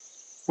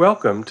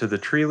Welcome to the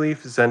Tree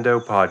Leaf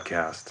Zendo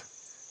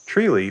podcast.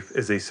 Tree Leaf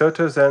is a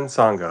Soto Zen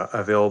Sangha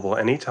available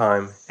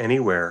anytime,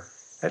 anywhere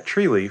at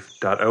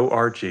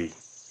treeleaf.org.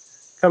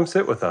 Come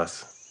sit with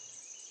us.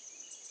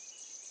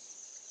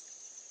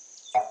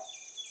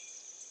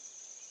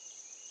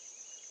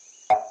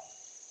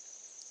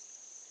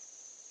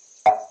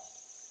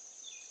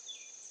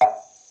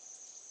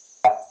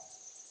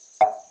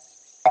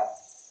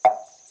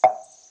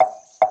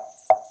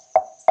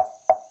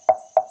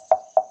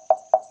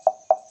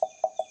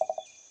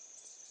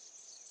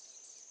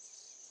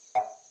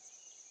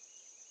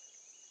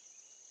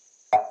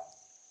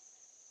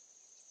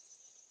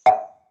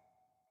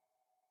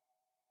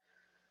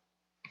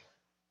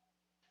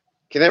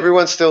 Can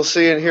everyone still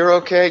see and hear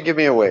okay? Give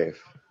me a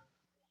wave.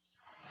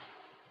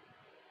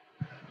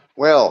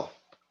 Well,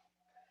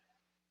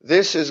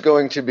 this is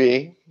going to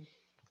be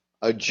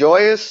a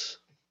joyous,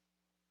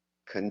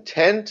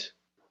 content,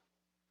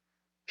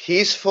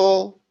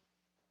 peaceful,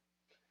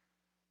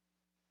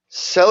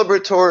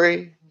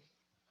 celebratory,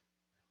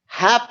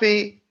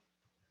 happy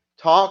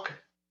talk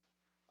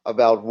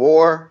about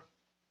war,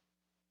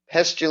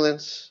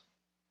 pestilence,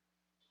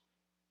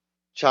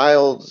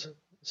 child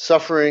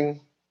suffering.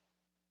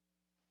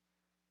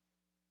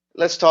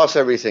 Let's toss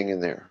everything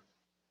in there.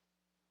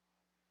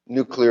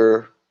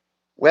 Nuclear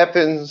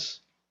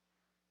weapons,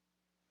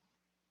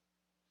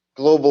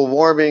 global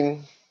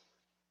warming.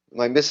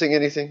 Am I missing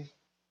anything?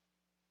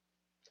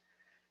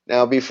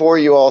 Now, before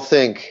you all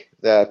think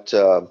that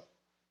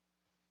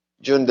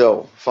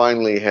Jundo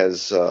finally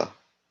has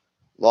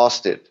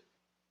lost it,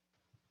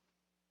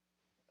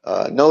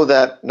 know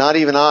that not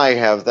even I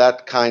have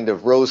that kind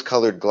of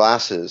rose-colored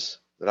glasses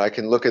that I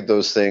can look at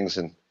those things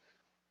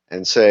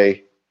and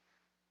say,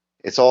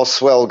 it's all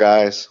swell,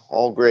 guys,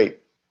 all great.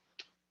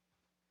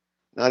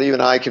 Not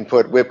even I can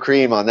put whipped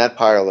cream on that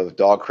pile of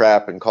dog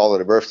crap and call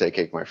it a birthday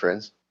cake, my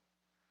friends.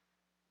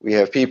 We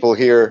have people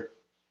here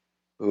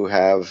who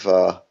have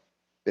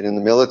been in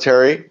the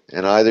military,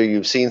 and either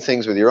you've seen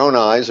things with your own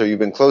eyes or you've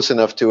been close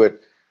enough to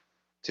it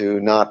to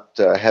not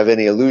have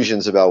any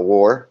illusions about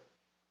war.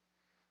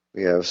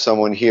 We have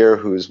someone here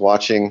who's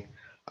watching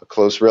a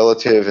close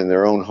relative in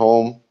their own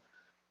home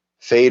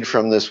fade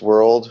from this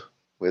world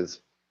with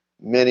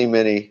many,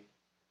 many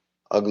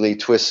ugly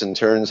twists and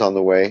turns on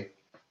the way.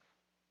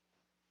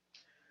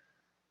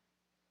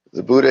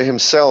 The Buddha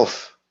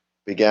himself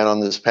began on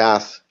this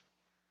path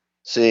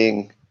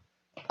seeing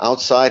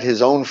outside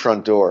his own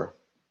front door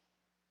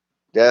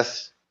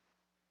death,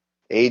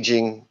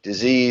 aging,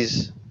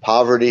 disease,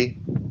 poverty.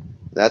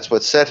 That's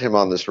what set him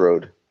on this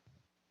road.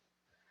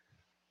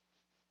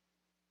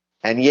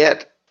 And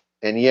yet,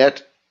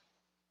 if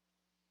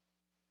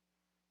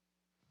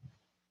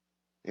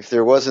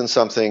there wasn't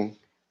something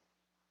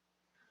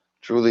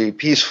truly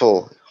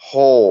peaceful,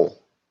 whole,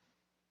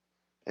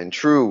 and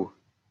true,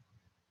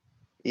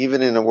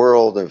 even in a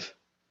world of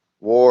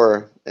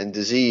war and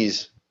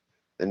disease,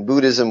 then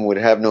Buddhism would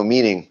have no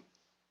meaning.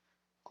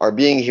 Our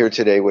being here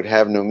today would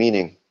have no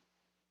meaning.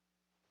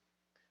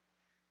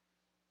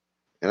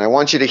 And I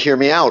want you to hear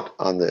me out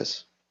on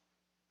this.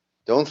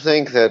 Don't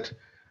think that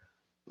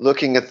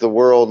looking at the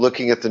world,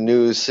 looking at the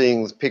news,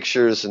 seeing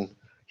pictures and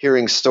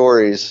hearing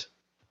stories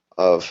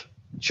of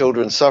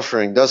children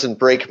suffering doesn't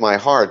break my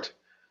heart,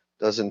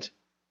 doesn't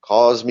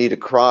cause me to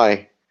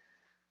cry.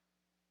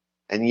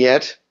 And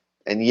yet,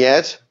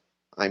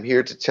 I'm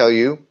here to tell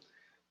you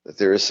that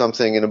there is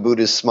something in a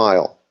Buddha's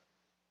smile.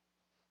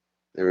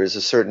 There is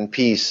a certain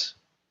peace,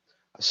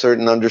 a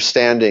certain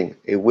understanding,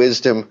 a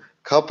wisdom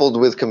coupled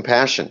with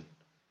compassion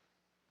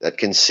that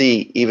can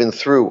see even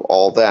through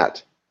all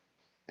that.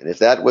 And if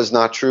that was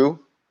not true,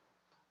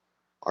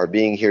 our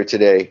being here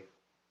today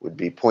would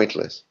be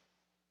pointless.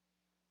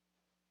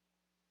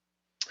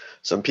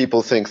 Some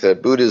people think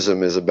that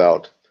Buddhism is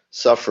about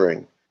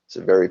suffering. It's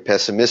a very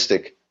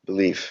pessimistic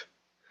belief.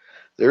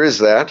 There is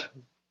that.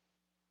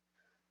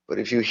 But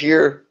if you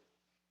hear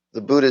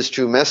the Buddha's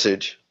true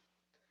message,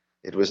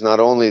 it was not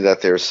only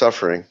that there's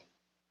suffering,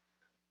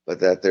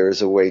 but that there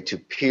is a way to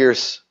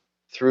pierce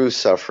through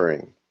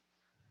suffering,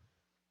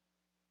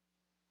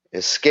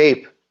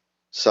 escape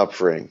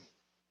suffering.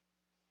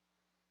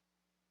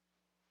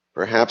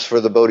 Perhaps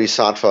for the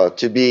Bodhisattva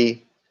to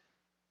be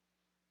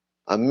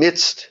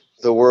amidst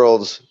the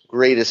world's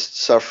greatest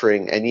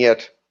suffering and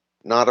yet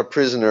not a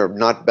prisoner,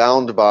 not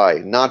bound by,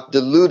 not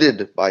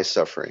deluded by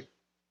suffering.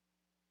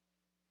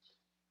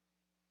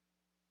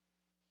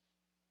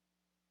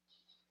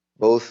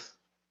 Both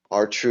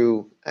are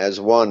true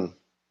as one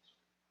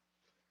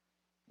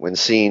when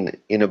seen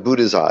in a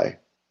Buddha's eye.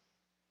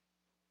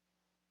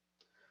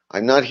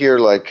 I'm not here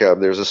like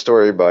there's a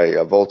story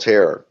by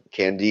Voltaire,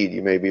 Candide,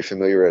 you may be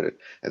familiar with it,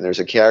 and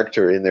there's a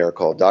character in there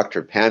called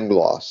Dr.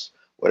 Pangloss.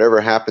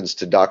 Whatever happens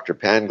to Dr.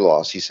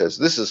 Pangloss, he says,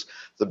 this is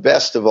the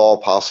best of all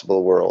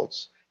possible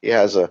worlds. He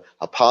has a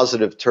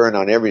positive turn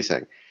on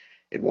everything.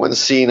 In one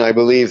scene, I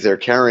believe, they're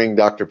carrying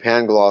Dr.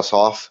 Pangloss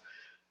off.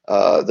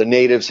 The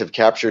natives have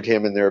captured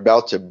him and they're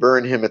about to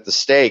burn him at the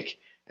stake.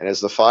 And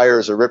as the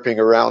fires are ripping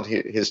around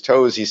his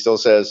toes, he still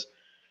says,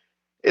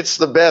 it's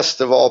the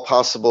best of all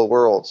possible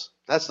worlds.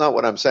 That's not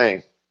what I'm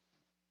saying.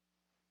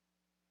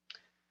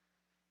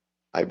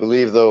 I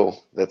believe, though,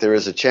 that there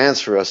is a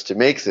chance for us to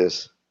make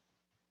this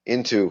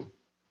into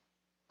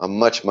a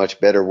much,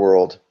 much better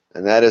world.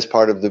 And that is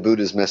part of the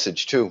Buddha's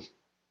message, too.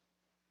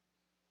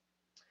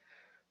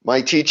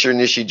 My teacher,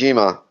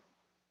 Nishijima,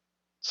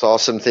 saw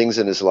some things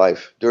in his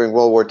life. During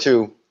World War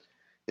II,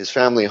 his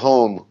family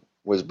home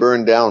was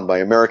burned down by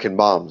American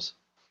bombs.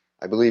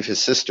 I believe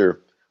his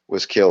sister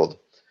was killed.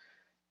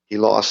 He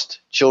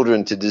lost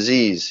children to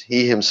disease.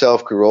 He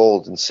himself grew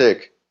old and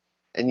sick.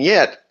 And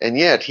yet,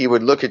 he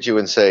would look at you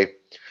and say,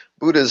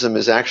 Buddhism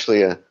is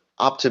actually an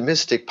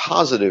optimistic,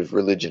 positive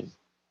religion,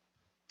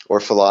 or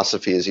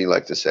philosophy, as he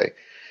liked to say.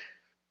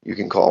 You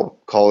can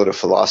call it a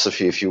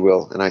philosophy, if you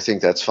will, and I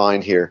think that's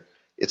fine here.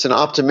 It's an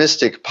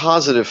optimistic,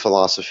 positive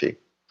philosophy.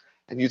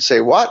 And you'd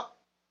say, what?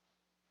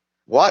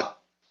 What?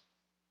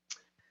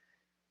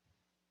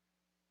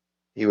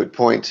 He would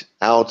point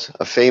out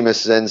a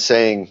famous Zen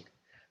saying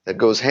that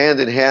goes hand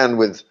in hand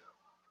with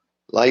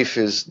life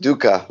is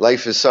dukkha,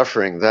 life is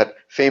suffering. That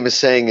famous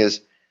saying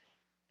is,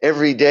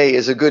 every day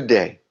is a good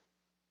day.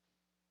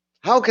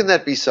 How can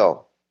that be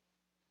so?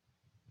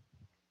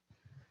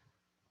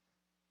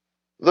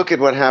 Look at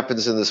what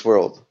happens in this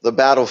world. The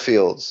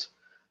battlefields,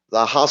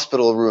 the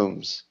hospital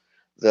rooms,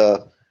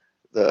 the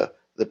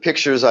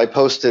pictures I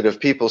posted of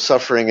people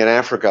suffering in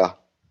Africa,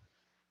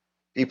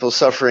 people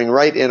suffering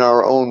right in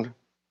our own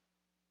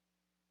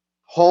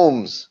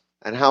homes.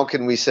 And how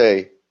can we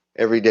say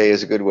every day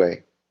is a good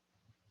way?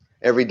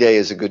 Every day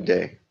is a good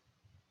day.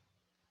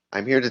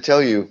 I'm here to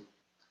tell you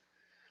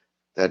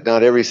that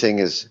not everything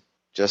is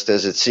just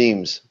as it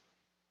seems.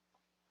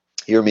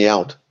 Hear me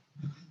out.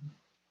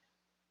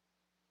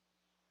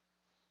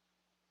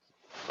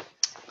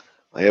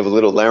 I have a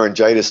little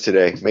laryngitis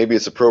today. Maybe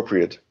it's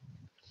appropriate.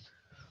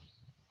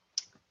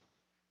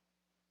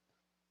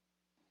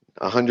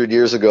 100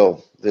 years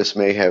ago, this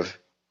may have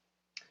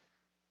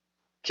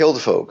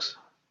killed folks.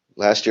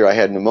 Last year I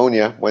had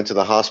pneumonia, went to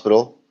the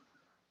hospital,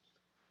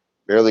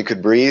 barely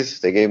could breathe.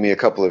 They gave me a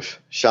couple of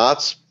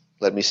shots,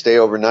 let me stay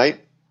overnight.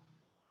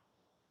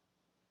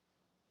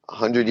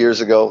 100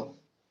 years ago,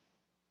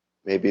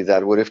 maybe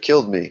that would have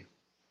killed me.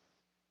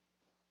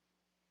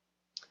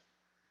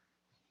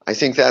 I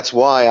think that's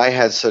why I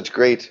had such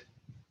great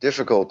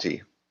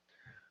difficulty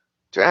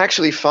to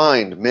actually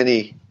find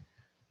many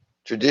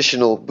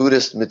traditional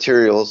Buddhist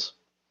materials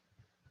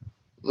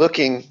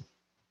looking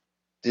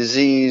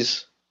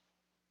disease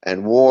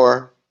and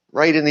war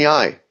right in the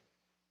eye.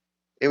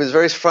 It was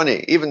very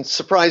funny, even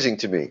surprising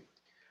to me.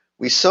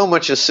 We so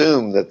much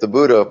assume that the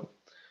Buddha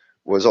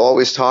was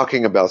always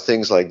talking about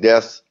things like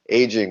death,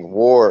 aging,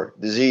 war,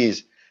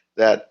 disease,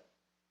 that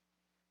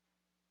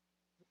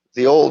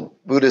the old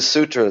Buddhist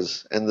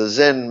sutras and the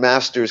Zen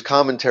masters'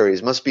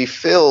 commentaries must be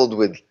filled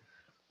with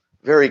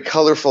very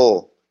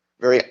colorful,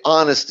 very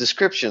honest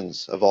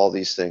descriptions of all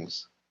these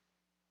things.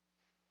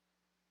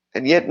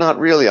 And yet not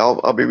really.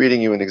 I'll be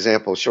reading you an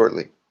example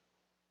shortly.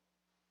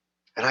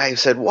 And I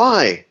said,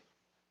 why?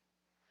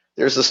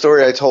 There's the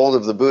story I told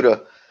of the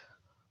Buddha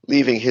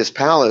leaving his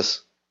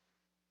palace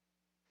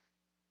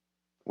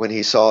when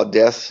he saw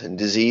death and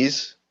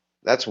disease.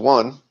 That's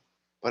one.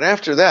 But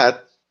after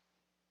that,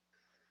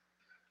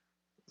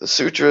 the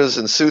sutras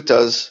and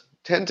suttas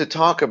tend to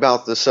talk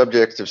about the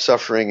subject of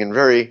suffering in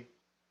very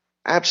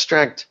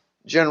abstract,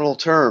 general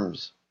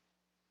terms.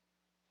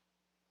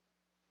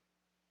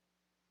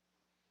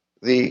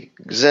 The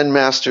Zen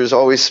masters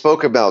always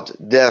spoke about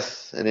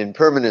death and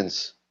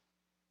impermanence,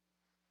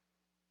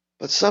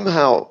 but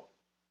somehow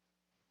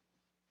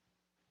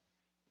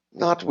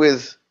not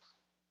with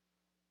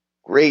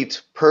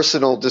great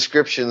personal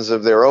descriptions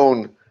of their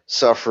own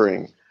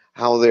suffering,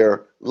 how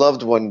their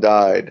loved one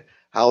died,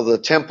 how the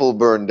temple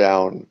burned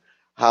down,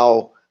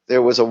 how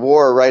there was a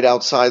war right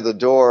outside the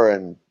door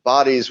and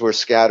bodies were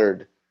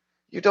scattered.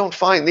 You don't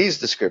find these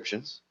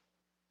descriptions.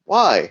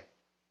 Why?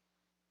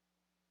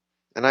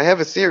 And I have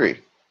a theory.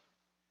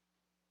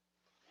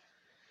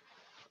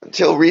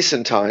 Until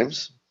recent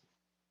times,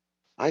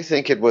 I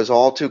think it was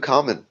all too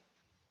common.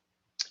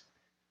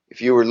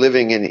 If you were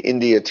living in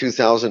India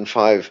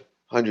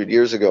 2,500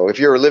 years ago, if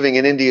you were living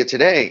in India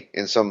today,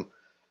 in some,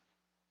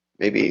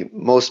 maybe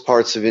most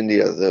parts of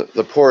India,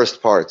 the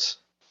poorest parts,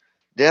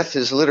 death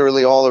is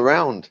literally all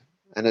around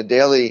and a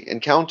daily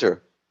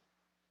encounter.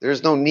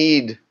 There's no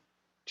need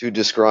to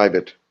describe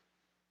it.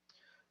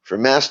 For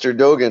Master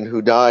Dogen,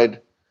 who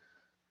died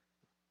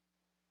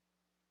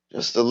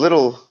just a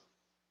little,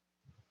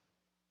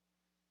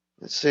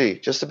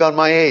 just about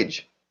my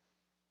age,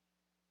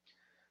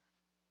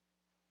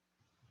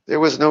 there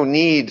was no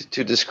need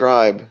to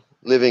describe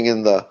living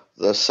in the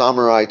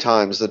samurai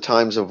times, the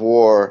times of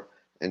war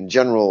and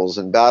generals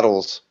and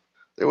battles.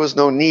 There was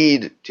no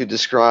need to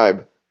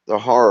describe the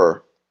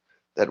horror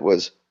that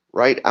was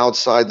right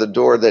outside the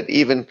door, that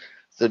even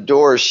the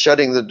doors,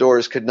 shutting the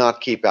doors, could not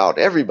keep out.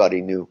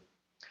 Everybody knew.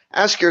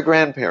 Ask your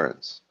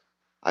grandparents.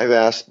 I've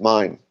asked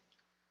mine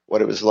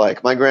what it was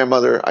like. My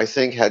grandmother, I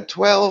think, had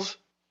 12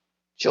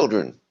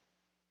 children.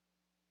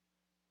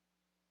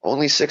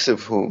 only 6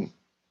 of whom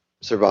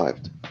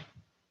survived.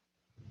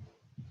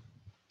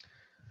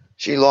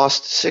 She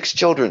lost 6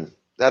 children.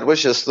 That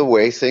was just the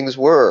way things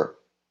were.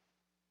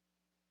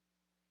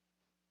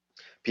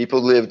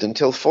 People lived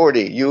until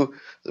 40. You,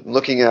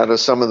 looking at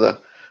some of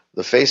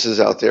the faces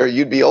out there,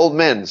 you'd be old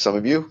men, some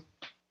of you.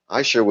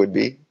 I sure would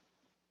be.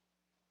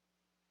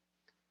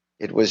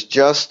 It was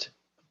just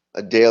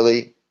a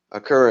daily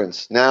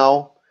occurrence.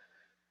 Now,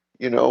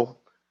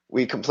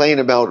 we complain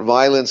about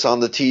violence on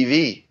the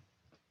TV.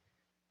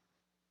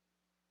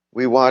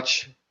 We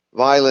watch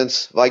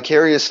violence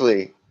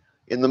vicariously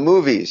in the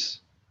movies.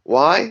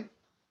 Why?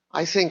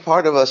 I think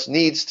part of us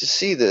needs to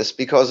see this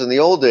because in the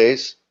old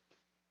days,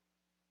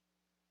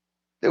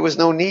 there was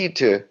no need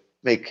to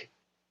make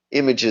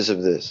images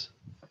of this.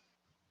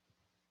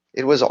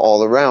 It was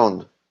all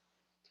around.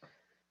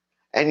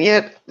 And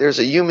yet, there's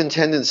a human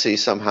tendency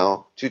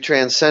somehow to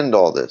transcend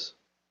all this.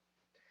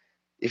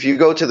 If you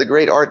go to the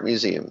great art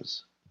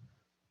museums,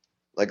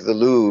 like the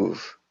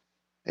Louvre,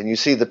 and you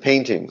see the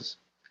paintings,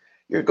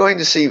 you're going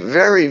to see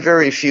very,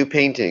 very few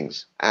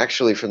paintings,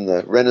 actually from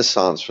the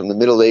Renaissance, from the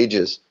Middle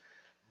Ages,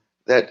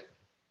 that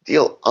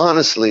deal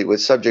honestly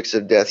with subjects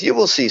of death. You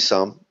will see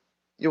some.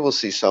 There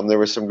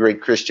were some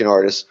great Christian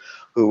artists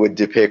who would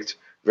depict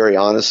very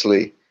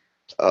honestly,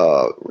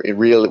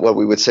 what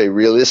we would say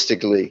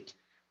realistically,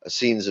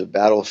 scenes of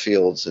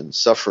battlefields and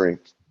suffering.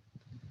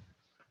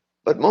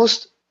 But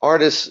most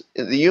artists,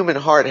 the human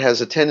heart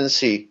has a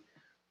tendency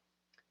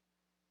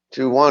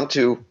to want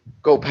to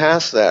go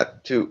past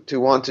that, to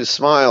want to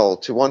smile,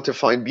 to want to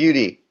find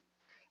beauty.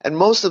 And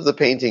most of the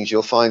paintings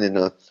you'll find in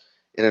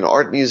an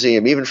art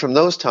museum, even from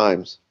those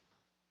times,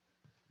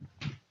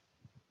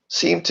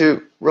 seem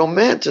to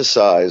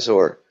romanticize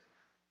or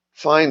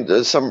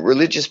find some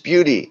religious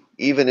beauty,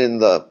 even in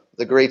the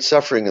great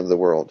suffering of the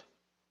world.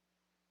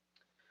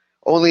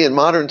 Only in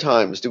modern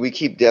times do we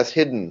keep death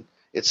hidden.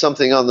 It's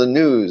something on the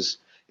news.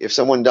 If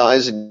someone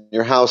dies in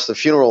your house, the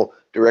funeral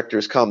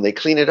directors come, they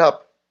clean it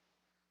up.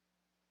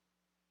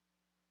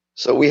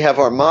 So we have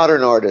our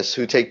modern artists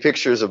who take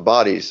pictures of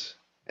bodies,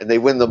 and they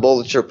win the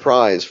Pulitzer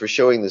Prize for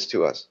showing this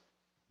to us.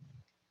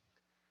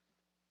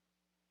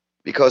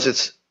 Because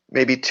it's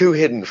maybe too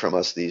hidden from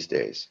us these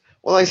days.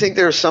 Well, I think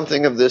there's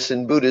something of this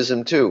in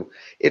Buddhism too.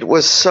 It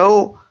was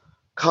so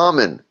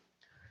common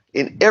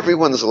in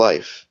everyone's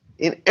life,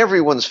 in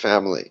everyone's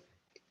family,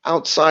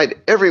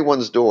 outside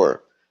everyone's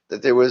door,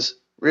 that there was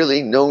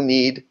really no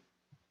need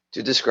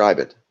to describe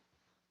it.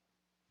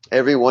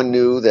 Everyone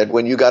knew that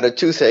when you got a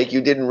toothache,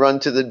 you didn't run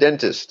to the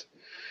dentist.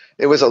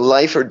 It was a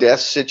life or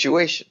death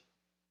situation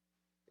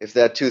if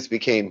that tooth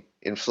became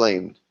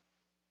inflamed.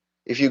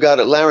 If you got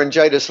a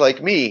laryngitis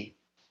like me,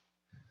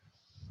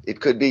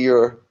 it could be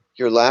your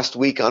last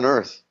week on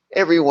earth.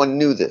 Everyone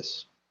knew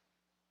this.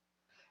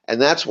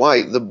 And that's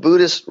why the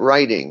Buddhist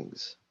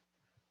writings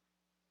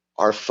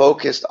are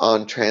focused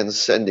on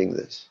transcending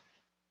this.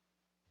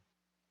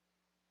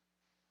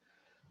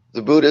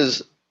 The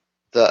Buddha's,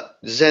 the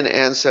Zen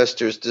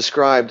ancestors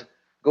described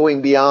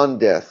going beyond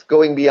death,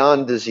 going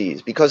beyond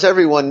disease, because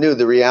everyone knew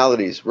the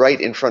realities right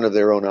in front of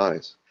their own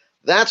eyes.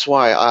 That's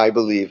why I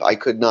believe I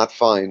could not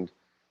find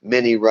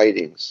many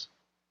writings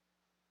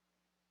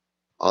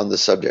on the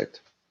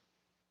subject.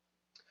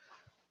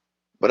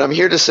 But I'm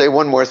here to say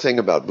one more thing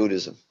about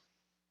Buddhism.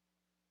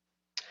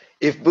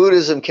 If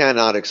Buddhism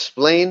cannot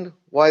explain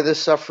why this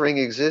suffering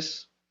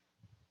exists,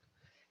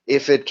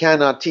 if it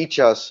cannot teach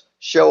us,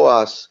 show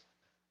us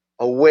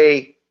a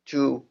way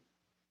to,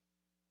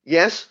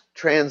 yes,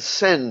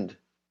 transcend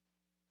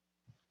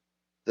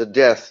the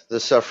death, the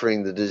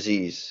suffering, the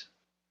disease.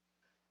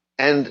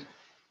 And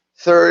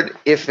third,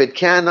 if it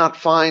cannot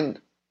find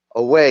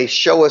a way,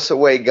 show us a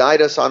way,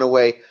 guide us on a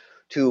way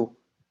to,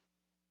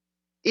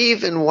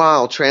 even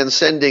while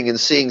transcending and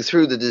seeing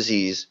through the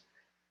disease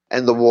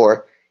and the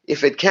war,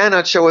 if it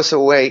cannot show us a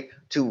way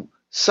to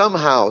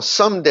somehow,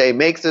 someday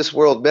make this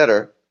world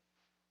better,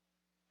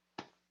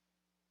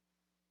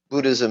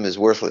 Buddhism is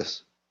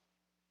worthless.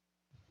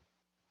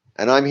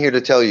 And I'm here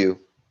to tell you,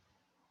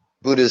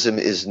 Buddhism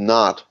is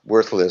not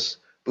worthless.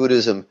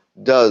 Buddhism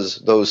does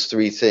those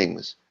 3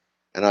 things.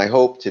 And I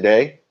hope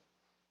today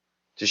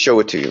to show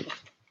it to you.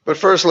 But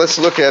first, let's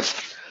look at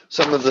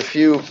some of the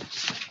few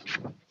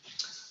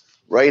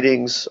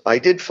writings I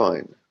did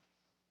find.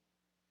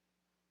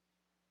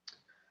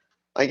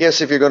 I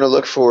guess if you're going to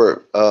look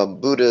for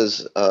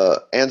Buddha's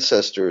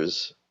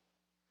ancestors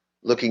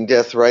looking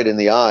death right in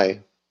the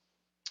eye,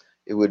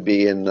 it would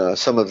be in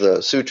some of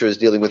the sutras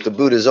dealing with the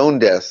Buddha's own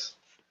death.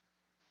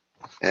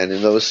 And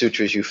in those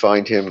sutras you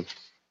find him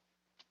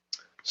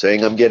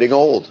saying, I'm getting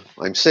old,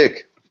 I'm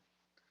sick.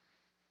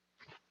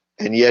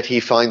 And yet he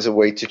finds a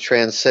way to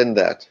transcend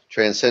that,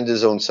 transcend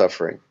his own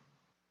suffering.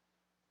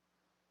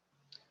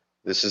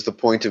 This is the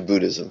point of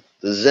Buddhism.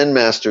 The Zen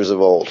masters of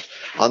old,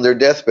 on their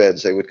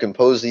deathbeds, they would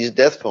compose these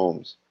death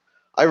poems.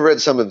 I've read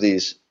some of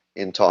these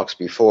in talks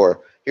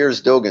before.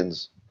 Here's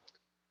Dogen's.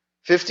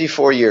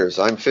 54 years.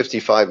 I'm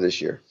 55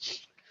 this year.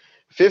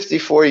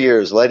 54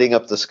 years lighting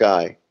up the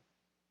sky.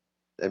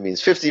 That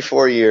means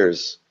 54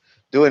 years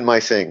doing my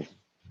thing.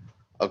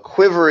 a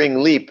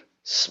quivering leap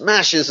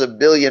smashes a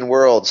billion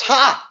worlds.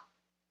 Ha!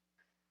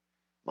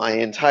 My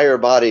entire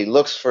body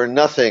looks for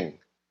nothing.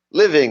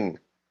 Living,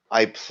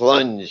 I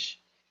plunge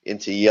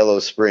into Yellow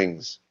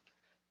Springs.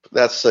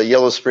 That's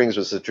Yellow Springs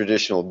was the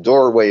traditional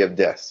doorway of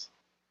death.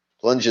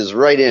 Plunges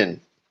right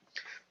in.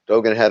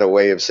 Dogen had a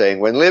way of saying,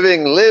 when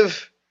living,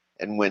 live,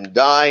 and when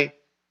die,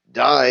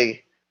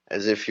 die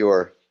as if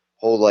your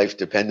whole life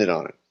depended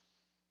on it.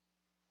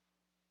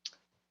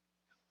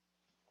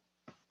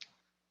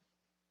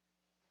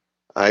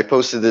 I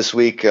posted this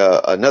week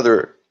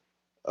another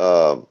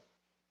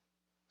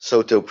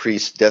Soto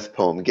priest death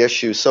poem.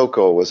 Geshu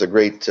Soko was a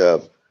great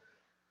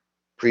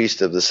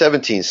priest of the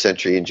 17th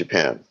century in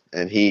Japan,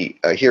 and he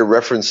here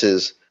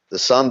references the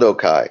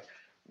Sandokai,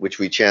 which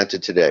we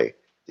chanted today.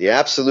 The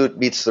absolute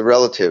meets the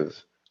relative,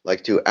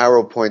 like two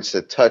arrow points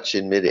that touch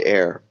in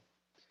mid-air.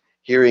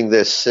 Hearing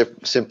this,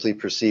 simply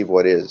perceive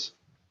what is.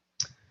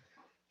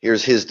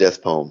 Here's his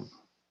death poem.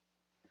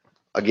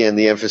 Again,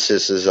 the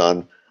emphasis is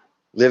on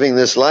living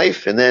this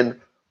life, and then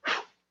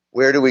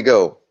where do we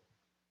go?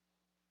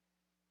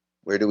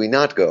 Where do we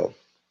not go?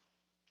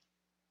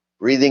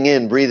 Breathing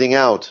in, breathing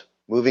out,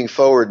 moving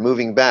forward,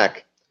 moving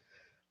back,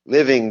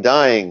 living,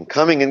 dying,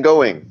 coming and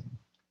going,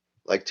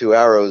 like two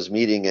arrows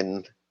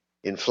meeting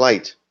in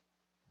flight.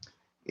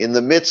 In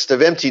the midst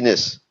of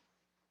emptiness,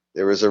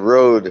 there is a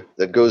road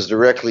that goes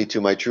directly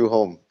to my true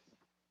home.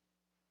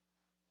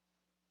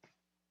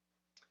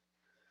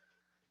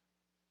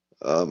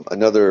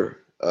 Another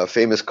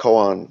famous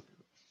koan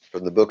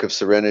from the Book of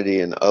Serenity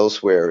and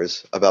elsewhere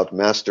is about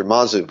Master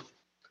Mazu,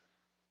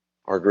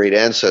 our great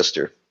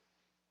ancestor.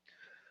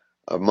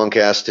 A monk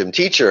asked him,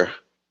 "Teacher,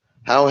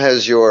 how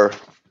has your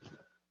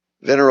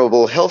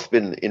venerable health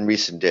been in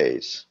recent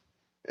days?"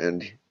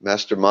 And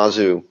Master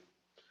Mazu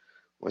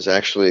was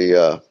actually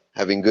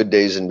having good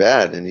days and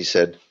bad. And he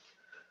said,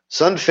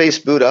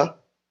 sun-faced Buddha,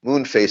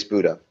 moon-faced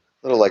Buddha. A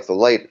little like the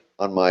light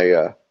on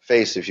my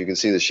face, if you can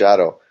see the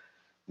shadow.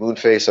 Moon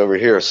face over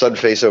here, sun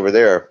face over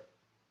there.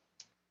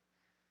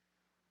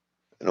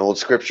 An old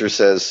scripture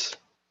says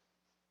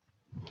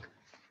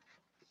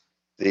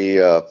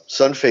the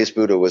sun-faced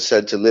Buddha was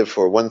said to live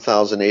for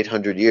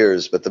 1,800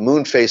 years, but the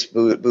moon-faced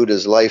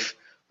Buddha's life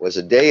was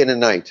a day and a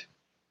night.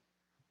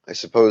 I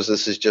suppose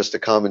this is just a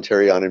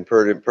commentary on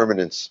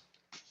impermanence.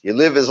 You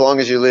live as long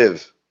as you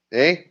live,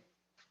 eh?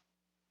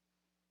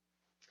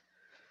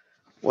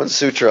 One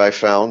sutra I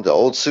found, the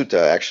old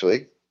sutta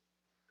actually,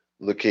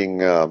 looking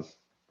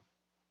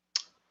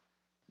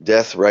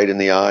death right in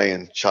the eye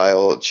and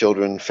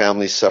children,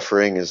 family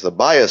suffering, is the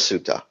Bhaya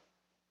Sutta.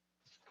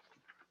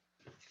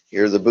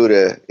 Here the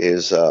Buddha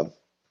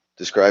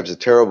describes a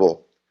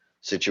terrible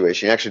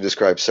situation. He actually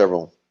describes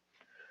several.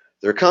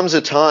 There comes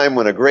a time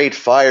when a great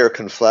fire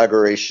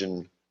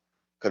conflagration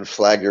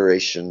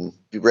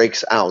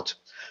breaks out.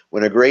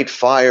 When a great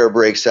fire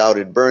breaks out,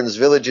 it burns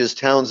villages,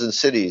 towns, and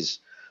cities.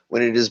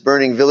 When it is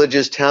burning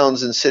villages,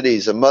 towns, and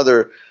cities, a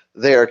mother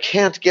there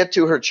can't get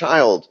to her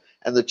child,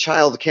 and the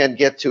child can't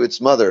get to its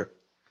mother.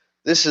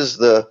 This is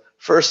the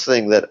first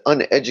thing that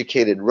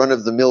uneducated,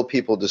 run-of-the-mill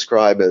people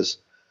describe as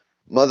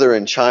mother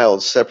and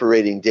child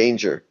separating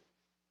danger.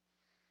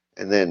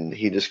 And then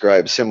he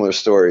describes similar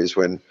stories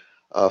when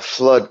a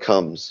flood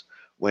comes,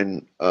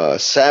 when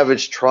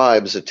savage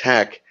tribes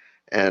attack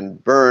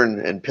and burn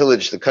and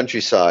pillage the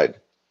countryside,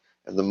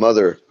 and the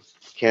mother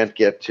can't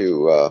get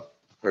to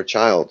her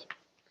child.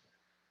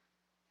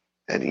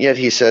 And yet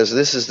he says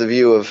this is the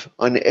view of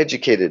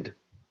uneducated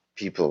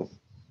people.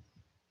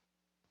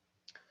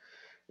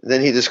 And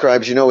then he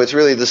describes, it's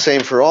really the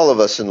same for all of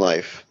us in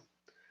life.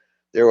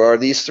 There are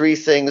these three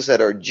things that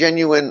are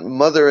genuine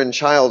mother and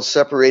child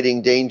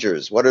separating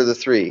dangers. What are the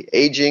three?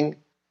 Aging,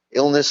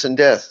 illness, and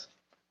death.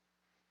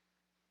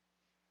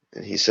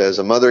 And he says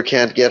a mother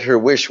can't get her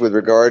wish with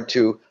regard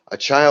to a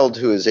child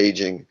who is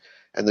aging,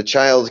 and the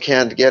child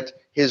can't get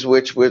his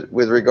wish with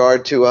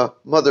regard to a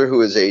mother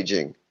who is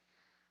aging.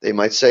 They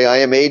might say, I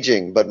am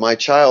aging, but my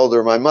child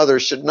or my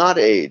mother should not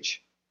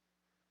age.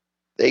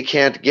 They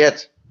can't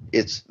get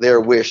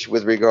their wish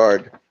with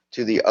regard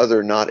to the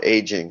other not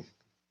aging.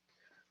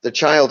 The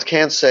child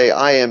can't say,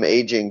 I am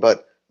aging,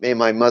 but may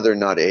my mother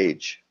not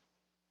age.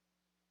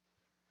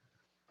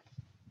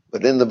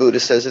 But then the Buddha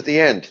says at the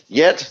end,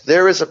 yet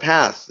there is a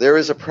path, there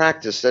is a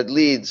practice that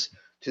leads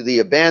to the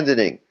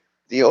abandoning,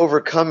 the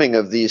overcoming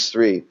of these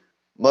three,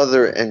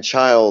 mother and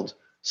child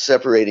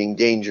separating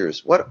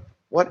dangers. What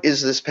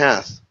is this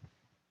path?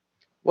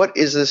 What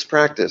is this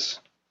practice?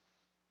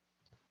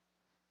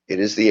 It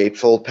is the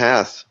Eightfold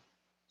Path.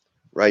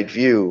 Right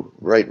view,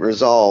 right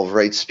resolve,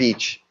 right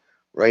speech,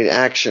 right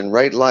action,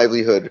 right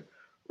livelihood,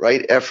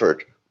 right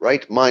effort,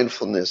 right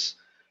mindfulness,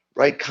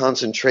 right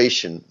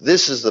concentration.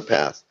 This is the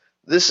path.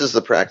 This is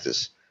the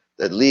practice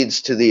that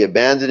leads to the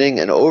abandoning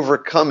and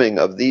overcoming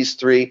of these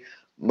three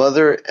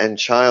mother and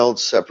child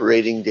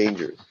separating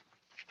dangers.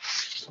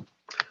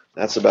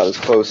 That's about as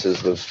close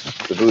as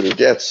the Buddha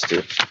gets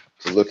to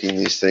looking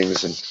these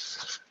things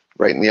and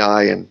right in the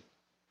eye and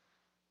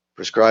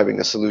prescribing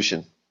a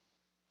solution.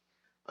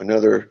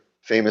 Another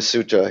famous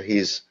sutta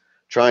he's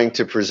trying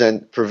to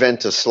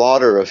prevent a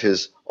slaughter of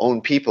his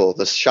own people,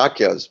 the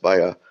Shakyas,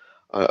 by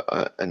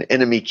an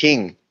enemy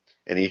king.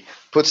 And he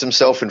puts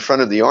himself in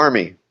front of the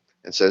army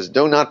and says,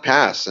 "Do not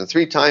pass." And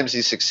 3 times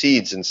he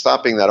succeeds in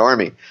stopping that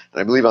army.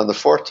 And I believe on the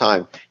 4th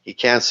time he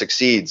can't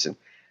succeed. And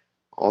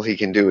all he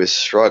can do is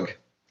shrug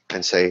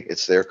and say,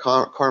 it's their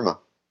karma.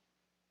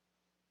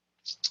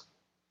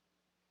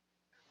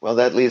 Well,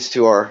 that leads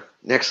to our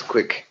next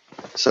quick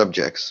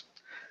subjects.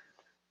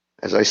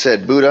 As I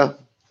said,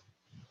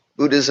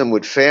 Buddhism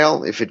would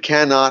fail if it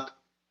cannot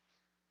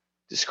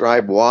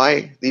describe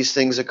why these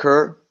things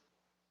occur,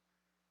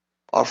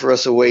 offer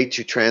us a way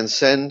to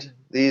transcend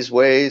these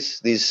ways,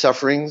 these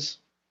sufferings,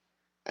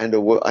 and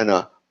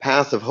a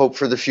path of hope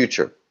for the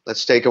future.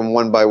 Let's take them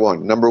one by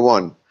one. Number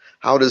 1,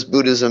 how does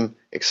Buddhism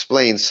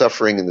explain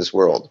suffering in this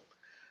world?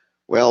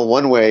 Well,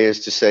 one way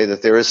is to say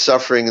that there is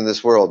suffering in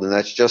this world, and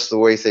that's just the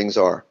way things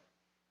are.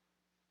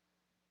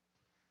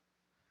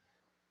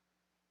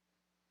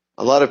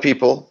 A lot of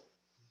people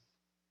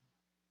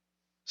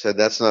said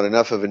that's not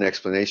enough of an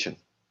explanation.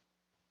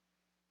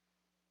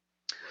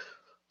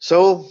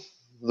 So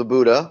the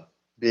Buddha,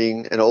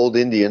 being an old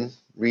Indian,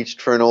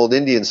 reached for an old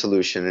Indian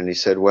solution, and he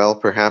said, well,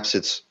 perhaps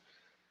it's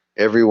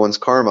everyone's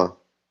karma.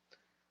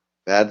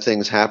 Bad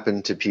things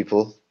happen to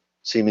people,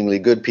 seemingly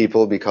good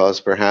people,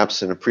 because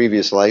perhaps in a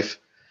previous life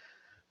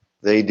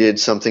they did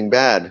something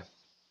bad.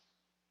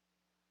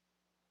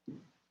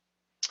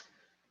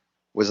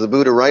 Was the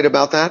Buddha right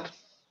about that?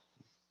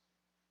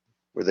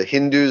 Were the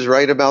Hindus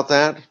right about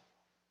that?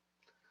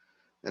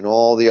 And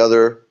all the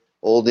other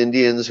old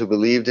Indians who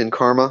believed in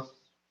karma?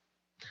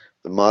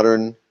 The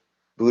modern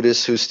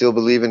Buddhists who still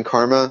believe in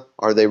karma,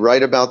 are they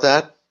right about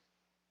that?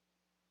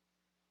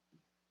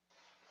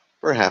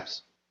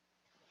 Perhaps.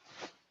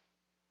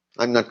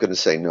 I'm not going to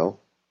say no.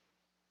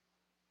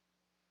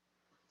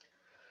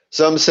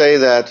 Some say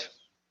that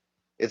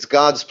it's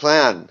God's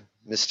plan,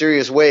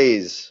 mysterious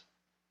ways,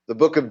 the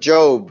book of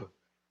Job.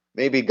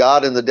 Maybe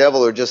God and the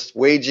devil are just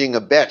waging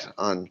a bet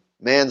on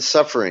man's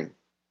suffering.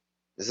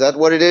 Is that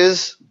what it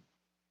is?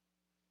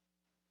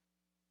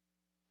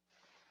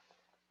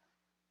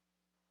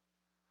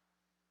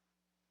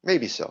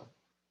 Maybe so.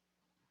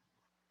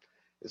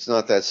 It's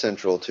not that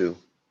central to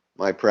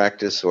my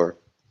practice or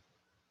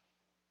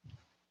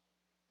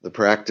the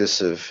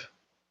practice of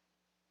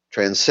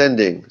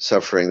transcending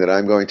suffering that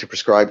I'm going to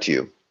prescribe to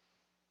you.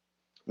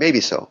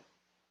 Maybe so.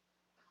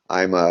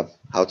 I'm, an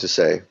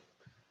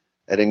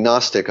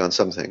agnostic on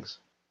some things.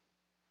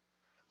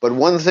 But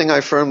one thing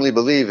I firmly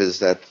believe is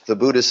that the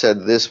Buddha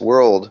said this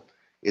world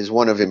is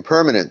one of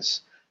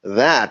impermanence.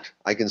 That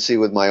I can see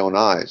with my own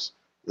eyes.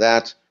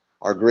 That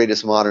our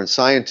greatest modern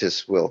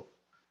scientists will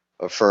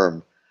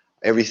affirm.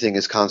 Everything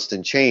is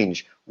constant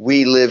change.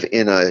 We live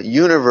in a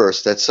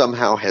universe that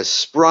somehow has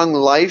sprung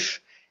life,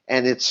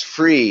 and it's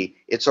free,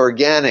 it's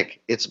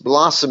organic, it's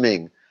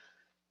blossoming.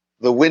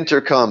 The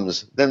winter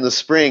comes, then the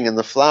spring, and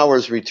the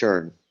flowers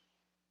return.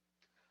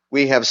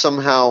 We have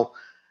somehow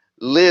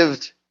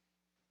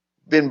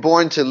been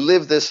born to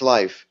live this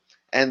life,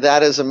 and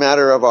that is a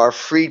matter of our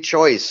free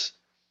choice,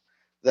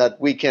 that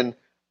we can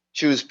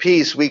choose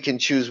peace, we can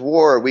choose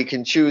war, we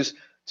can choose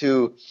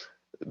to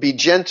be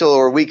gentle,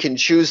 or we can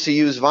choose to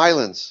use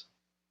violence.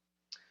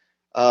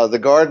 The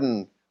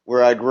garden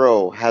where I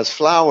grow has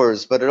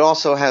flowers, but it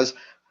also has,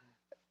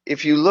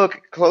 if you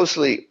look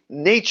closely,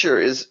 nature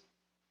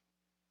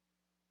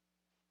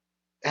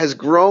has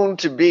grown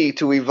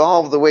to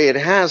evolve the way it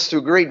has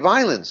through great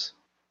violence.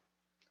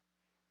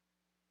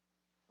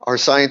 Our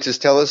scientists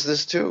tell us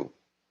this too.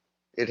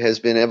 It has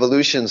been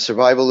evolution,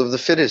 survival of the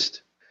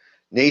fittest.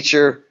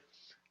 Nature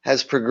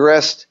has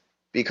progressed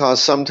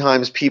because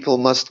sometimes people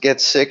must get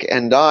sick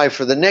and die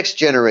for the next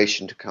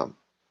generation to come.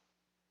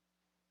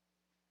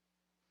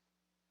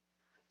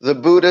 The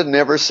Buddha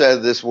never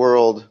said this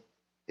world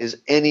is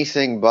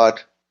anything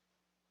but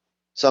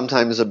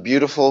sometimes a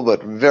beautiful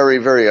but very,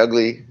 very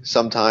ugly,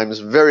 sometimes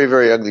very,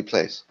 very ugly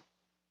place.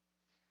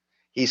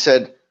 He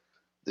said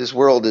this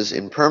world is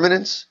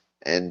impermanence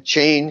and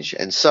change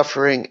and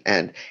suffering,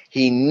 and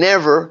he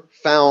never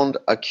found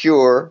a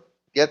cure.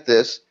 Get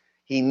this,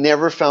 he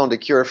never found a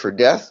cure for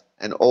death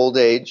and old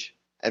age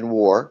and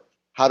war.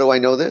 How do I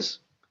know this?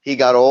 He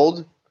got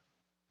old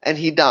and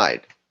he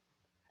died.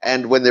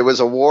 And when there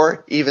was a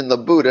war, even the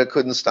Buddha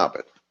couldn't stop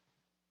it.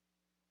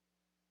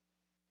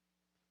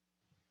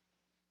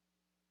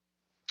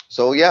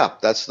 So yeah,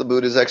 that's the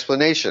Buddha's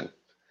explanation.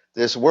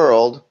 This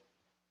world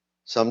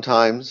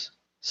sometimes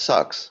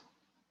sucks.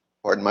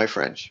 Pardon my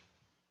French.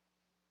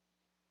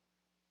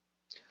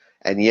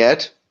 And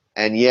yet,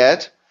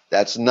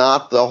 that's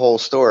not the whole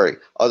story.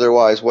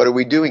 Otherwise, what are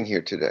we doing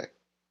here today?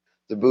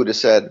 The Buddha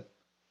said,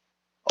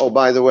 oh,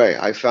 by the way,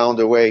 I found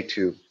a way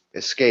to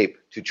escape,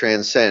 to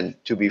transcend,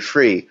 to be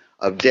free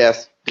of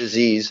death,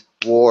 disease,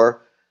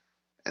 war,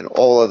 and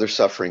all other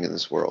suffering in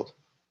this world.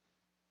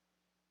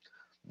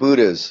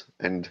 Buddhas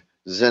and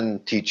Zen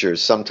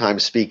teachers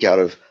sometimes speak out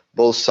of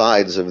both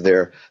sides of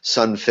their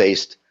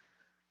sun-faced,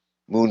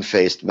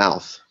 moon-faced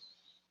mouth.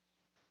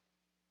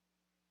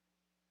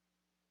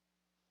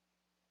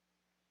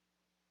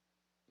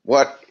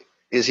 What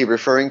is he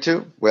referring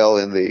to? Well,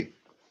 in the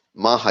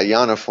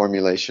Mahayana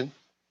formulation,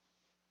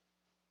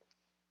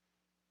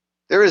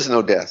 there is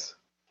no death.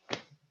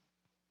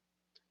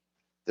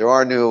 There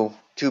are no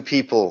two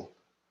people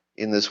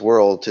in this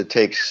world to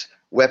take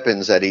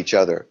weapons at each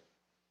other.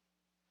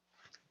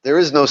 There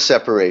is no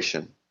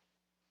separation.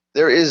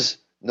 There is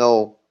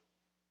no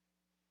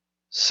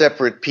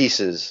separate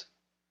pieces,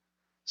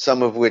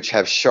 some of which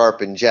have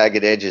sharp and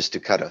jagged edges to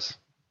cut us.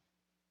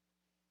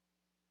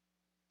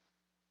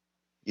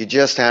 You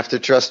just have to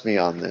trust me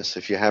on this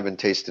if you haven't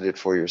tasted it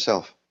for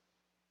yourself.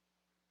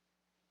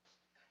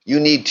 You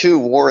need two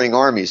warring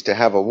armies to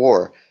have a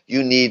war.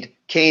 You need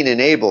Cain and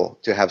Abel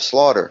to have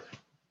slaughter.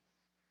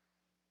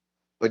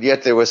 But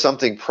yet there was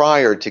something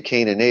prior to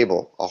Cain and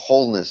Abel, a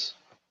wholeness,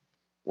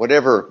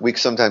 whatever we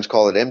sometimes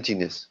call it,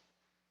 emptiness,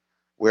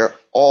 where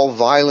all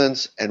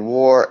violence and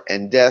war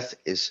and death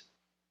is,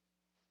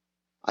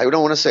 I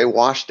don't want to say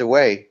washed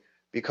away,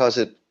 because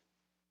it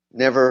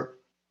never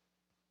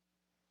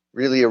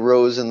really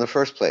arose in the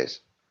first place.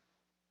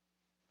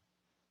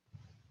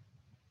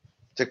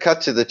 To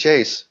cut to the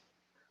chase,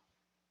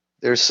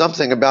 there's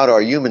something about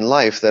our human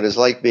life that is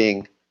like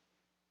being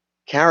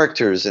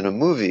characters in a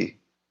movie,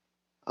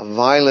 a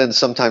violent,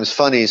 sometimes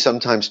funny,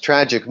 sometimes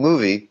tragic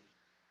movie,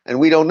 and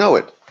we don't know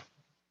it.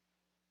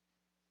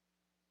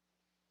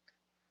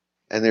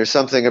 And there's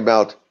something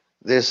about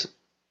this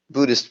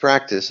Buddhist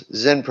practice,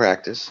 Zen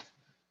practice,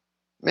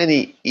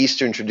 many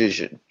Eastern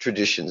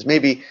traditions,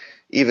 maybe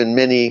even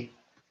many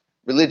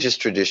religious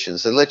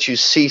traditions that let you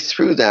see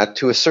through that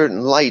to a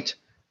certain light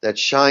that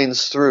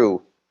shines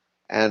through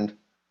and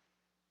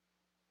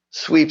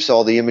sweeps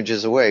all the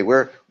images away.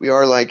 We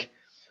are like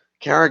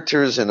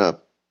characters in a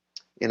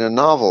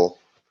novel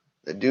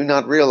that do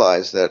not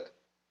realize that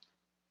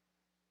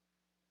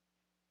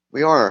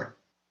we are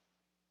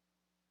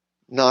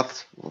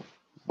not,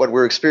 what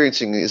we're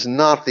experiencing is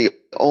not the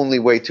only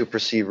way to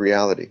perceive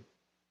reality.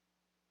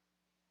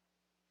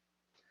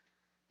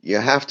 You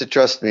have to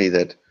trust me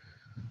that,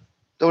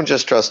 don't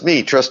just trust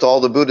me, trust all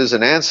the Buddhas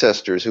and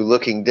ancestors who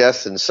looking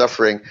death and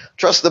suffering,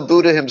 trust the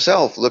Buddha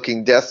himself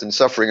looking death and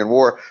suffering and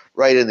war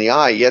right in the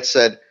eye, yet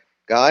said,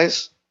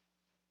 guys,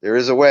 there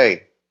is a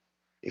way.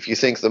 If you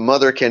think the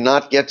mother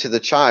cannot get to the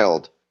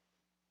child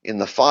in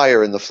the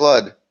fire, in the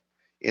flood,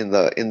 in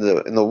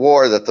the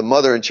war, that the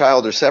mother and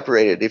child are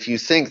separated, if you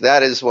think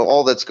that is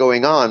all that's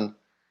going on,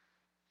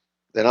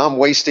 then I'm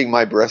wasting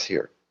my breath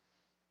here.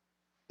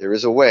 There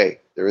is a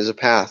way, there is a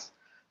path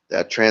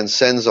that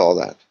transcends all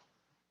that.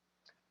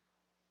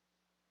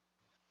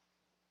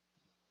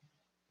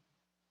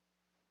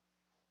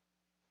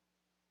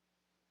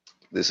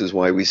 This is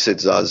why we sit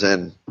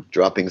Zazen,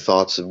 dropping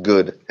thoughts of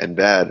good and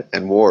bad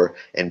and war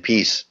and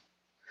peace.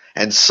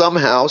 And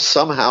somehow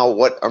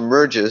what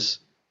emerges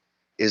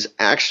is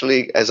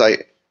actually,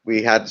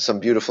 we had some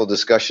beautiful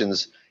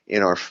discussions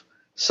in our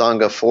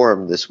Sangha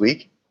forum this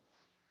week,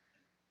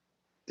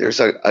 there's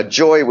a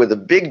joy with a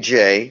big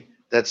J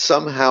that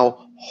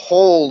somehow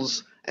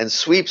holds and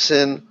sweeps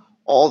in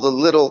all the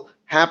little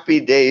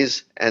happy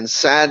days and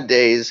sad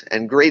days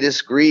and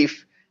greatest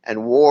grief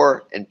and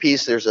war and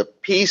peace. There's a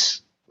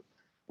peace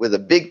with a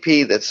big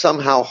P that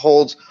somehow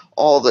holds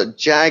all the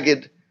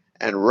jagged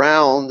and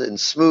round and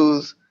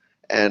smooth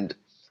and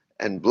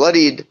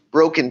bloodied,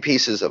 broken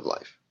pieces of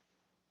life.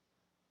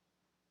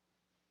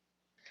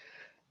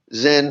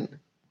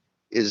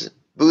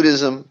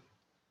 Buddhism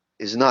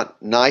is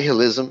not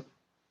nihilism.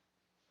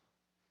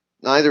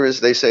 Neither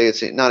is, they say,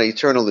 it's not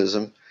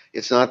eternalism.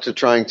 It's not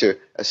trying to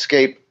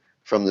escape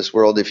from this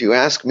world. If you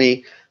ask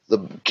me, the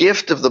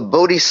gift of the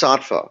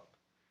Bodhisattva,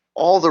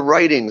 all the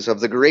writings of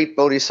the great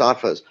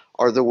Bodhisattvas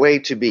are the way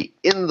to be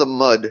in the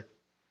mud,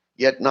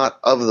 yet not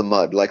of the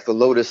mud, like the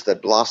lotus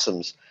that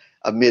blossoms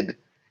amid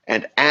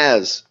and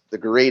as the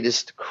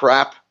greatest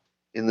crap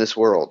in this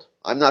world.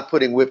 I'm not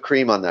putting whipped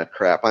cream on that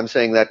crap. I'm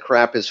saying that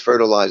crap is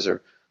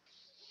fertilizer.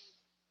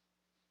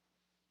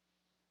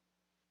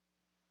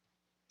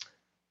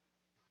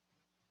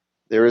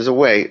 There is a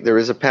way, there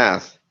is a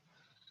path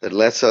that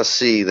lets us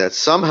see that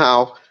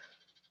somehow,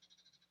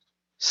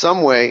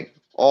 some way,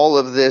 all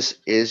of this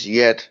is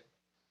yet,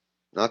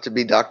 not to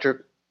be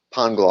Dr.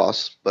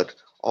 Pangloss, but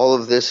all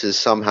of this is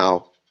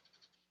somehow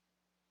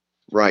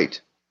right.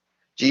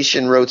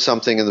 Jishin wrote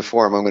something in the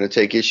forum I'm going to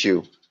take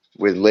issue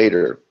with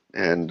later,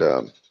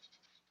 and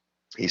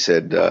he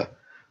said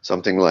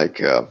something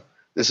like,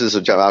 this is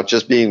about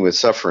just being with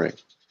suffering.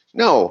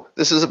 No,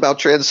 this is about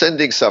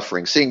transcending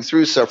suffering, seeing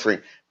through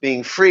suffering,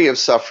 being free of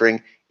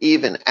suffering,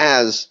 even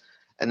as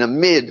and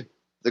amid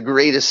the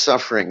greatest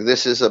suffering.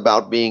 This is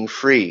about being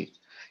free.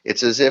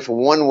 It's as if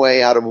one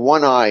way out of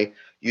one eye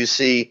you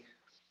see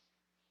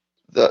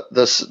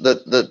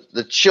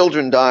the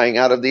children dying,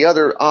 out of the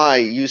other eye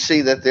you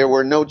see that there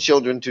were no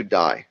children to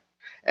die.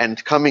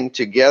 And coming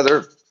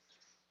together,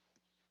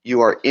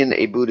 you are in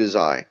a Buddha's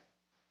eye.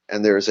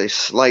 And there is a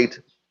slight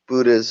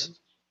Buddha's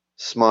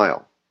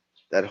smile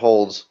that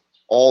holds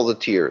all the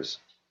tears,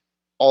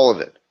 all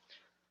of it,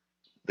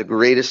 the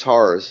greatest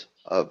horrors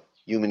of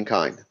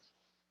humankind.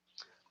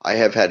 I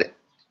have had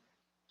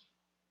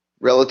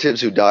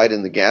relatives who died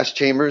in the gas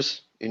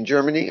chambers in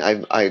Germany.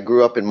 I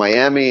grew up in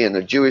Miami in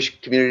a Jewish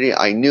community.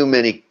 I knew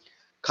many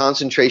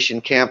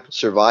concentration camp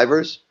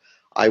survivors.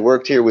 I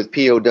worked here with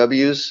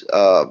POWs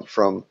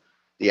from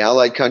the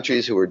Allied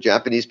countries who were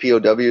Japanese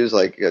POWs,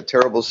 like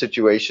terrible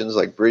situations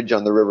like Bridge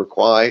on the River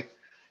Kwai.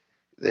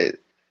 And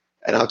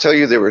I'll tell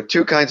you, there were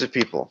two kinds of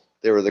people.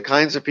 There were the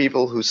kinds of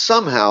people who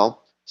somehow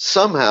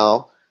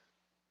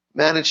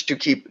managed to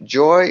keep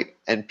joy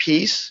and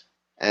peace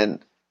and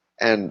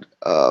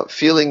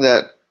feeling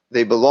that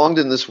they belonged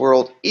in this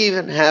world,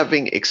 even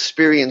having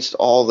experienced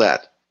all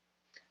that.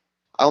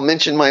 I'll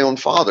mention my own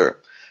father.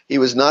 He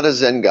was not a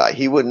Zen guy.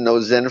 He wouldn't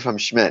know Zen from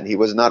Shmen. He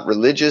was not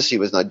religious. He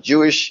was not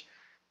Jewish.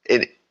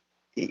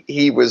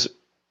 He was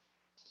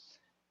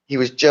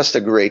just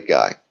a great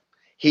guy.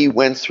 He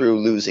went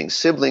through losing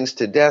siblings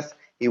to death.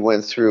 He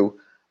went through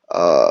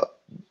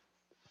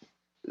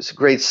this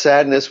great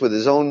sadness with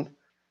his own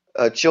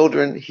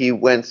children. He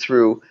went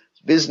through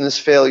business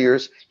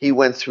failures. He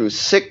went through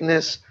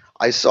sickness.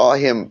 I saw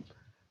him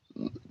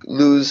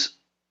lose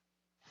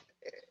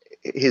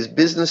his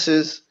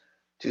businesses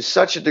to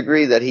such a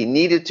degree that he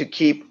needed to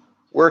keep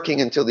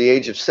working until the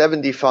age of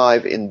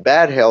 75 in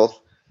bad health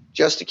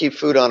just to keep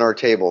food on our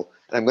table.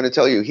 And I'm going to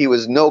tell you, he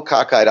was no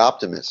cockeyed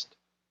optimist.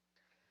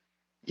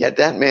 Yet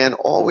that man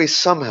always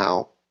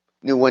somehow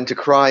knew when to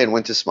cry and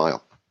when to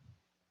smile.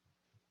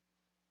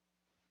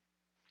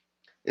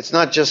 It's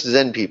not just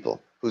Zen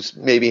people who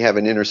maybe have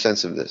an inner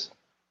sense of this.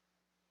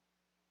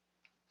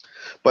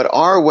 But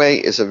our way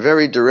is a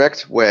very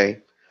direct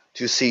way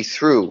to see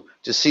through,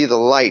 to see the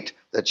light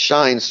that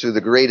shines through the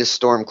greatest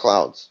storm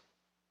clouds.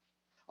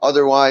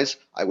 Otherwise,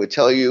 I would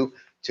tell you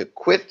to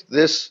quit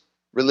this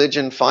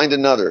religion, find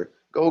another.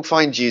 Go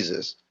find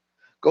Jesus.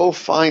 Go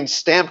find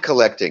stamp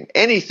collecting.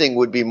 Anything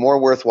would be more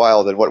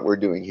worthwhile than what we're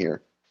doing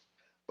here.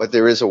 But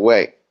there is a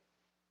way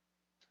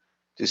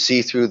to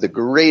see through the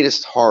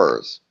greatest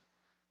horrors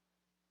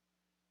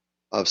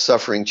of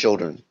suffering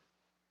children,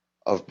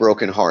 of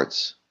broken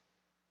hearts,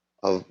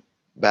 of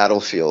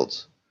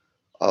battlefields,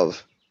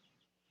 of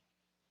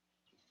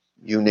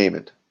you name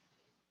it.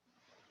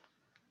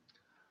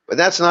 But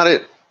that's not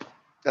it.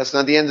 That's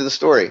not the end of the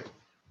story.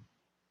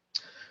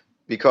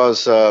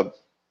 Because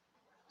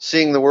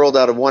seeing the world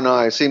out of one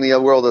eye, seeing the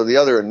world out of the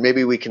other, and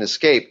maybe we can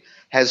escape,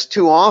 has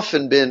too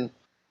often been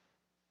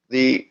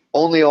the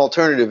only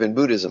alternative in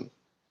Buddhism.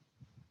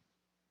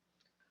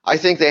 I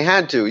think they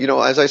had to. You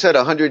know, as I said,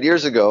 100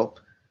 years ago,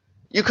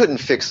 you couldn't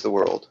fix the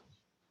world.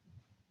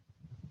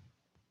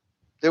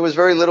 There was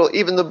very little,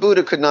 even the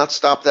Buddha could not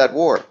stop that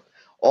war.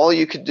 All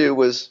you could do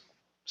was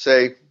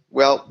say,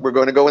 well, we're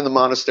going to go in the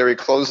monastery,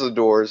 close the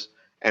doors,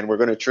 and we're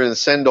going to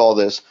transcend all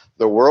this.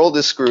 The world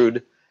is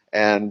screwed,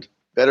 and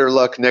better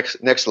luck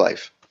next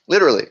life.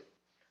 Literally.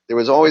 There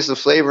was always the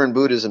flavor in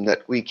Buddhism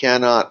that we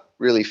cannot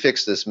really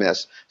fix this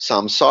mess.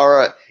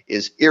 Samsara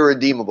is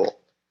irredeemable.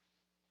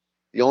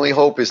 The only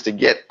hope is to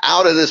get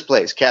out of this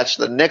place, catch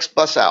the next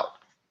bus out.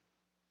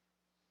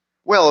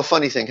 Well, a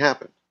funny thing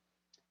happened.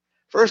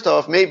 First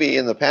off, maybe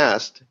in the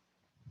past,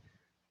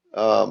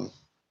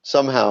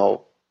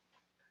 somehow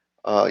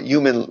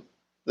the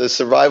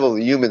survival of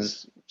the human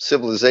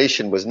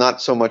civilization was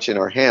not so much in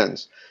our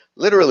hands.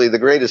 Literally, the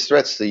greatest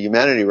threats to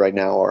humanity right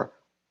now are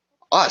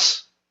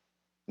us.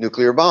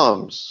 Nuclear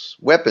bombs,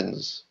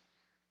 weapons.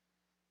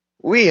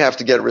 We have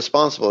to get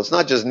responsible. It's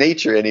not just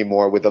nature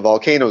anymore with the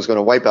volcanoes going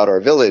to wipe out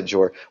our village,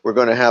 or we're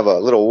going to have a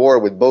little war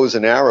with bows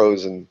and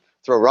arrows and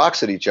throw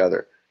rocks at each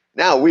other.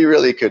 Now we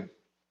really could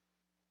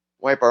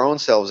wipe our own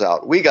selves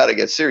out. We got to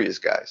get serious,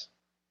 guys.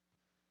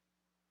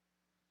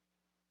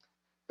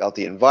 About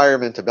the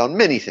environment, about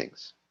many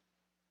things.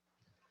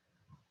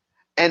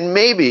 And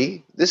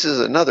maybe, this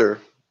is another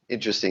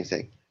interesting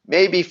thing,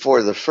 maybe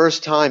for the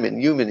first time in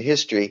human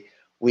history,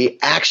 we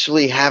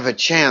actually have a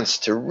chance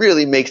to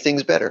really make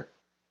things better.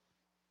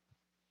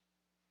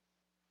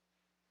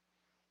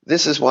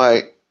 This is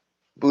why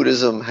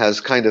Buddhism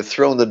has kind of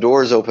thrown the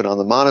doors open on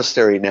the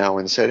monastery now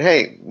and said,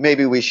 hey,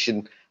 maybe we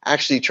should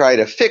actually try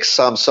to fix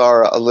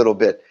samsara a little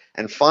bit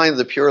and find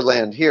the Pure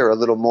Land here a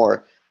little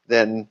more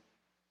than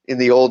in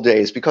the old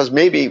days, because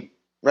maybe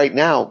right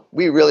now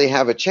we really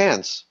have a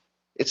chance.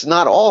 It's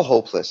not all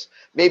hopeless.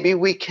 Maybe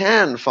we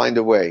can find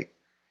a way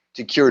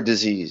to cure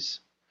disease.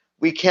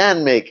 We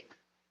can make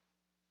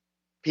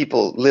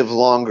people live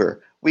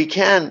longer. We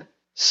can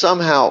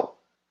somehow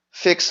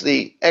fix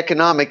the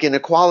economic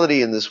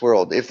inequality in this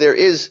world. If there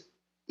is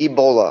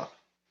Ebola,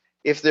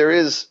 if there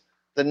is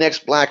the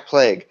next Black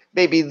Plague,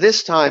 maybe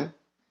this time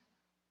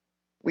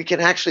we can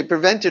actually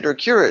prevent it or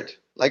cure it,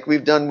 like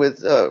we've done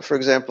with, for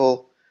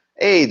example,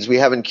 AIDS. We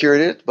haven't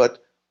cured it,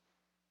 but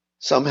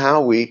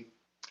somehow we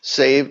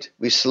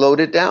slowed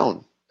it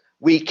down.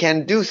 We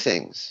can do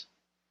things.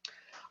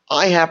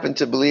 I happen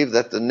to believe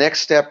that the next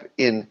step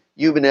in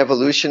human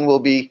evolution will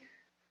be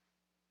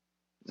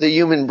the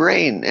human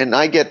brain. And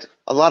I get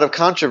a lot of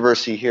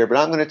controversy here, but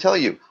I'm going to tell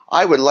you,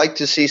 I would like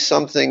to see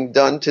something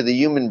done to the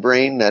human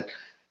brain that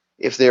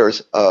if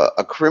there's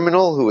a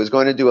criminal who is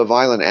going to do a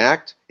violent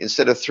act,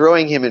 instead of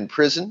throwing him in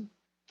prison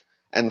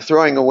and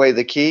throwing away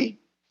the key,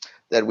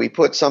 that we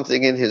put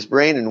something in his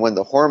brain, and when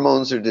the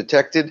hormones are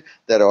detected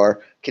that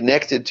are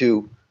connected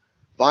to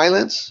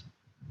violence,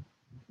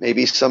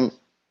 maybe some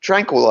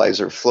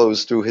tranquilizer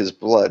flows through his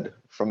blood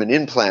from an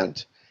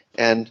implant,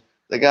 and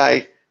the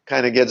guy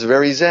kind of gets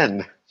very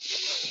zen.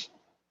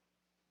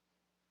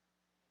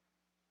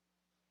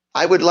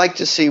 I would like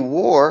to see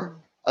war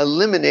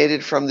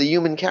eliminated from the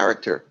human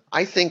character.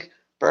 I think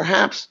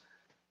perhaps,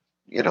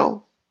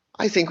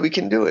 I think we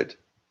can do it.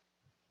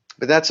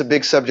 But that's a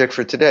big subject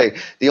for today.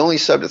 The only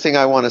thing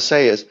I want to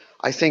say is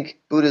I think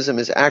Buddhism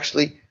is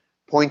actually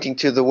pointing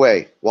to the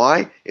way.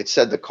 Why? It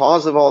said the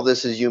cause of all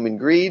this is human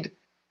greed,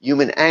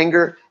 human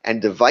anger,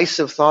 and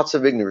divisive thoughts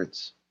of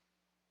ignorance.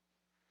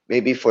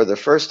 Maybe for the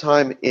first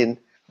time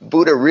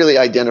Buddha really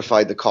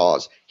identified the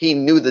cause. He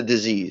knew the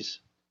disease.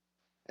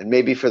 And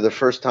maybe for the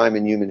first time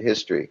in human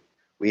history,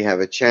 we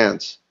have a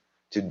chance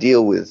to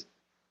deal with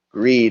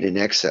greed and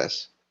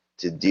excess,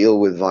 to deal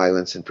with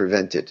violence and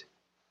prevent it,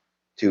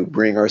 to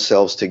bring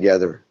ourselves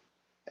together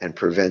and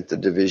prevent the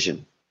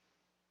division.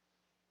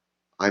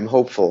 I'm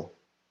hopeful.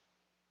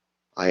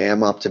 I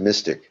am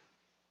optimistic.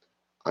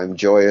 I'm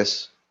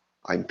joyous.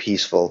 I'm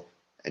peaceful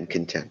and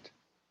content.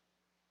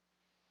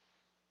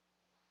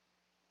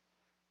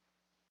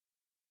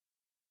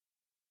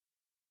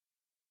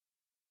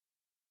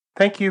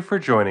 Thank you for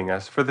joining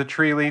us for the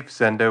Tree Leaf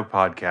Zendo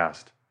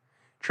podcast.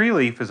 Tree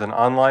Leaf is an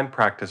online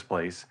practice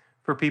place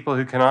for people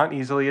who cannot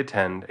easily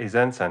attend a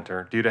Zen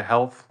center due to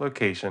health,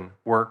 location,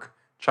 work,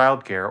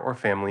 childcare, or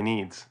family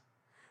needs.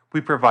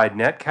 We provide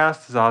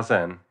netcast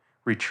zazen,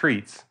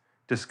 retreats,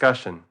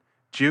 discussion,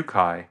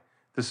 jukai,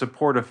 the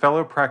support of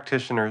fellow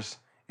practitioners,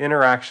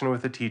 interaction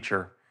with a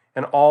teacher,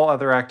 and all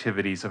other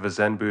activities of a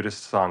Zen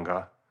Buddhist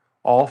Sangha,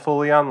 all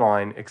fully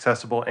online,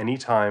 accessible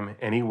anytime,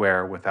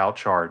 anywhere, without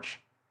charge.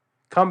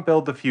 Come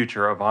build the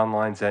future of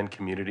online Zen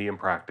community and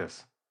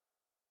practice.